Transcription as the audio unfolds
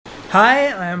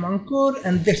Hi, I am Ankur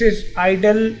and this is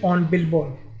I-DLE on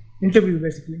Billboard. Interview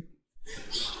basically.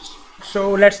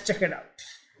 So let's check it out.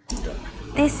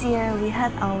 This year we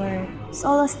had our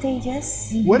solo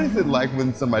stages. What is it like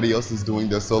when somebody else is doing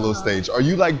their solo stage? Are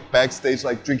you like backstage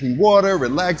like drinking water,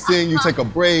 relaxing, you take a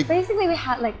break? Basically we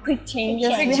had like quick changes.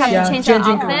 We Yeah, had to change our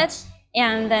changing outfit clothes.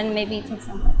 and then maybe take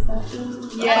some like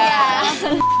selfies.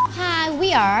 Yeah. Hi,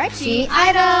 we are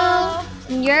I-DLE.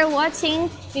 And you're watching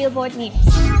Billboard News.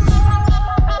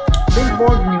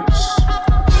 Billboard News.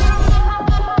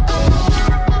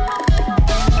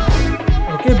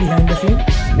 Okay, behind the scene.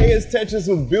 Hey, it's Tetris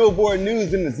with Billboard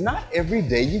News, and it's not every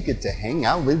day you get to hang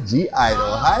out with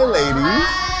G-Idol. Hi, ladies.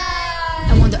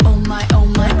 I want the oh my,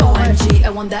 OMG. I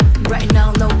want that right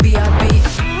now, no BRB.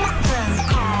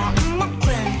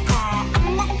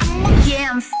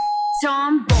 Yeah, I'm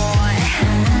tomboy.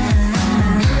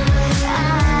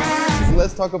 So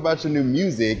let's talk about your new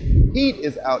music. Heat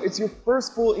is out. It's your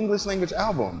first full English language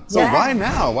album. So why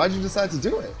now? Why'd you decide to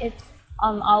do it? It's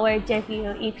our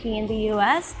debut EP in the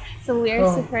US, so we're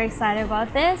super excited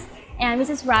about this. And we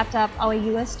just wrapped up our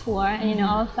US tour, and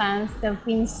our fans, they've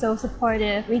been so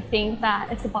supportive. We think that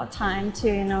it's about time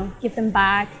to give them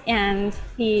back and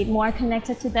be more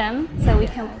connected to them. So we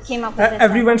came up with this.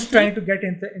 Everyone's trying to get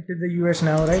into the US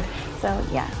now, right? So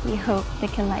yeah, we hope they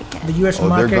can like it. The US Oh,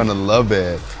 market. they're gonna love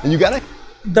it. And you gotta...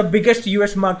 The biggest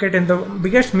US market and the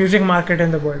biggest music market in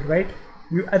the world, right?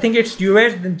 I think it's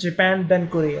US, then Japan, then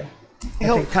Korea.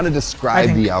 Help kind of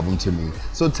describe the album to me.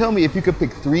 So tell me, if you could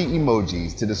pick 3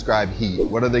 emojis to describe Heat,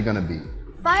 what are they gonna be?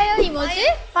 Fire emoji?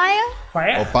 Fire?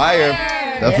 Fire? Oh, fire.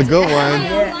 That's a good one.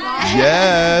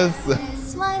 Yes.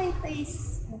 Smiley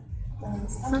face.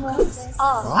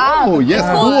 Oh, yes,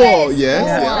 cool. Yes,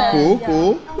 yeah, cool.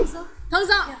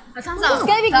 It's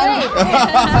gonna be great.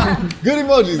 Good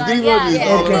emojis, all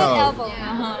Good around. album.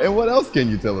 And what else can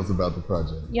you tell us about the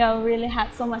project? Yeah, we really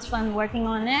had so much fun working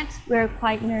on it. We're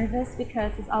quite nervous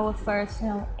because it's our first,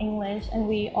 English, and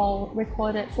we all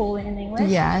recorded fully in English.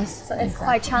 Yes. So it's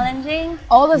quite challenging.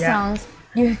 All the sounds,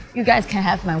 you guys can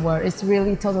have my word. It's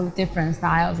really totally different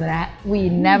styles that we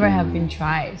never have been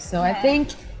tried. So I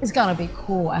think it's gonna be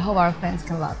cool. I hope our fans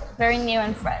can love it. Very new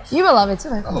and fresh. You will love it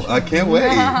too. Oh, I can't wait. Do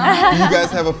you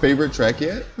guys have a favorite track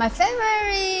yet? My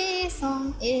favorite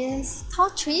song is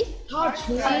Top Tree.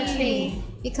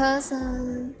 Because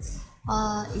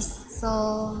it's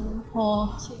so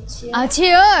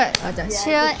chill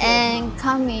and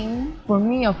calming. For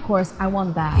me, of course, I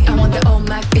want that. I want the all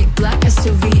black, big black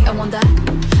SUV. I want that.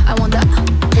 I want that.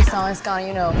 This song is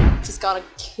gonna, just gonna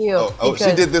kill. Oh,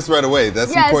 she did this right away.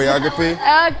 That's some choreography?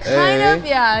 Kind of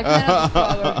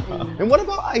choreography. And what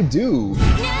about I Do?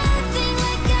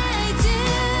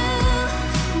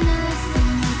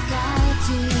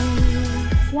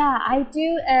 Yeah, I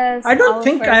Do is I don't our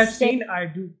think first I've seen I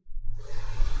Do.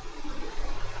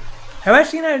 Have I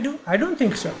seen I Do? I don't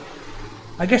think so.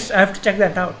 I guess I have to check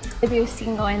that out. debut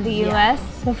single in the US.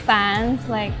 The fans,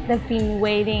 they've been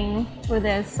waiting for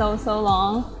this so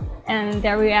long, and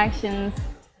their reactions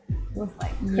was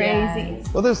crazy.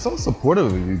 Well, they're so supportive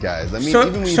of you guys. I mean,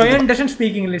 even when you Soyeon doesn't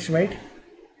speak English, right?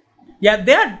 Yeah,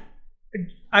 they are.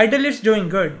 I-DLE is doing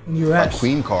good in US.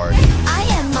 Queen Card.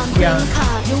 Yeah,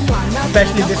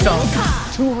 especially this song.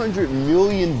 200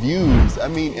 million views. I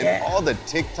mean, and all the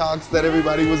TikToks that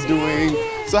everybody was doing.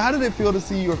 So how did it feel to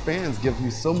see your fans give you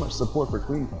so much support for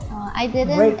Queen Card? I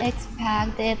didn't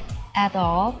expect it at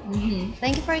all.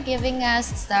 Thank you for giving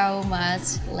us so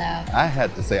much love. I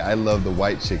had to say, I love the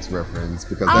White Chicks reference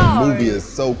because that movie is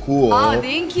so cool. Oh,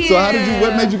 thank you. So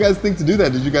what made you guys think to do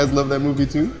that? Did you guys love that movie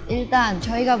too? 일단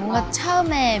저희가 뭔가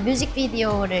처음에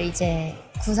뮤직비디오를 이제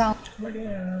구성을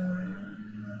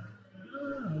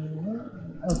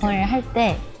할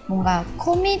때 뭔가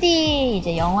코미디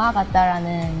이제 영화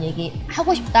같다라는 얘기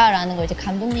하고 싶다라는 걸 이제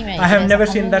감독님이랑 I have never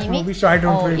seen that movie, so I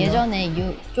don't really know. 예전에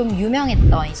좀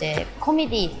유명했던 이제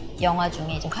코미디 영화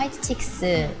중에 이제 화이트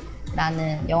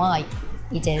칙스라는 영화가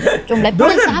이제 좀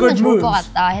레퍼런스 하면 좋을 것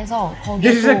같다 해서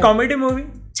This is a 거기서 comedy movie?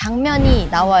 장면이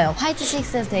나와요. 화이트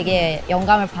칙스에서 되게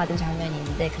영감을 받은 장면이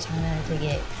있는데 그 장면을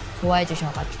되게 좋아해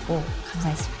주셔가지고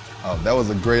감사했습니다. Oh, that was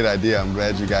a great idea. I'm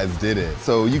glad you guys did it.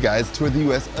 So you guys toured the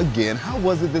US again. How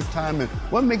was it this time, and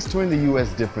what makes touring the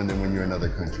US different than when you're in other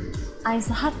countries? I'm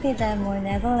so happy that more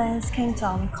Netherlands came to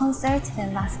our concert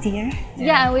than last year.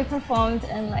 Yeah, we performed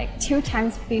in 2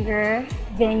 times bigger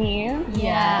venue.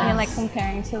 Yeah,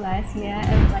 comparing to last year,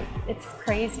 and it's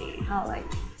crazy how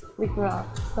we grew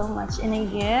up so much in a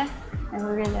year, and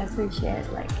we really appreciate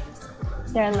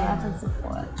their love and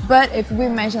support. But if we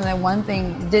mention that one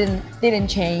thing didn't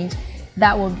change,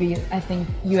 that would be, I think,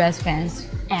 US fans'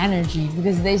 energy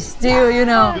because they still, you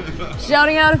know,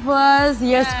 shouting out for us,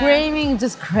 you're screaming,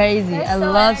 just crazy. I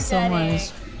love so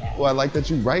much. Well, I like that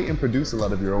you write and produce a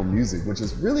lot of your own music, which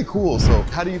is really cool. So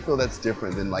how do you feel that's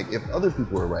different than like if other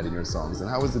people were writing your songs, and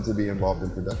how is it to be involved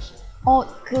in production?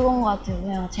 그건 것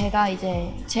같아요.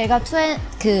 제가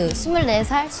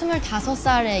 24살,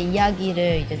 25살의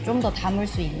이야기를 이제 좀 더 담을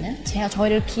수 있는, 제가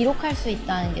저희를 기록할 수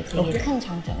있다는 게 되게 큰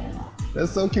장점이에요.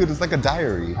 That's so cute. It's like a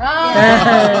diary.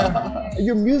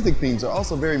 Your music themes are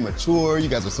also very mature. You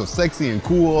guys are so sexy and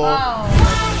cool.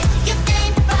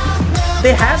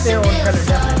 They have their own color.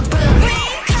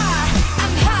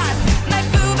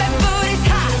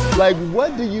 Like,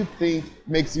 what do you think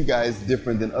makes you guys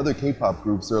different than other K-pop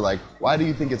groups, or like, why do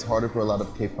you think it's harder for a lot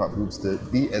of K-pop groups to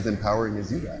be as empowering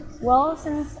as you guys? Well,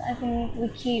 since I think we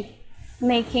keep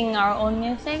making our own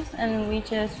music and we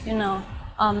just, you know,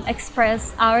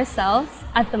 express ourselves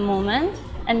at the moment,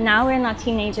 and now we're not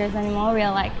teenagers anymore, we're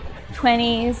like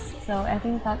 20s, so I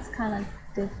think that's kind of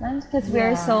different because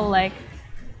we're so like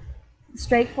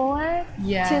straightforward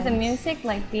to the music,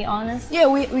 like be honest. Yeah,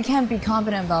 we can't be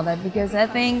confident about that because I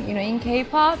think, you know, in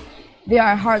K-pop, there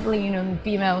are hardly, you know,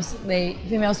 females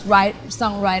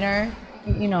songwriter,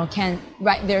 you know, can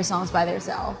write their songs by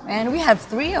themselves. And we have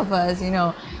 3 of us, you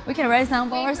know, we can write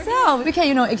songs by ourselves. We can,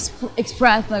 you know,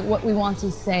 express like what we want to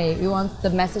say. We want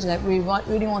the message that we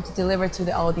really want to deliver to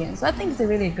the audience. So I think it's a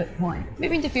really good point.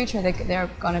 Maybe in the future, they're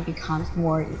gonna become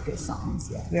more good songs.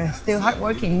 Yeah, we're still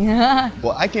hardworking.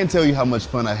 Well, I can't tell you how much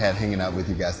fun I had hanging out with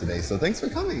you guys today, so thanks for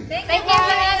coming. Thank you.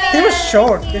 This was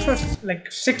short. This was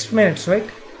like 6 minutes, right?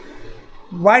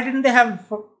 Why didn't they have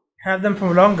them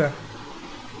for longer?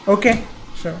 Okay,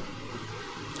 so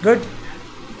good.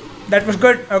 That was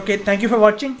good. Okay, thank you for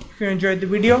watching. If you enjoyed the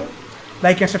video,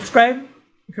 like and subscribe.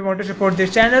 If you want to support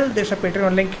this channel, there's a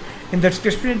Patreon link in the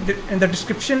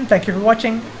description. Thank you for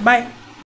watching. Bye.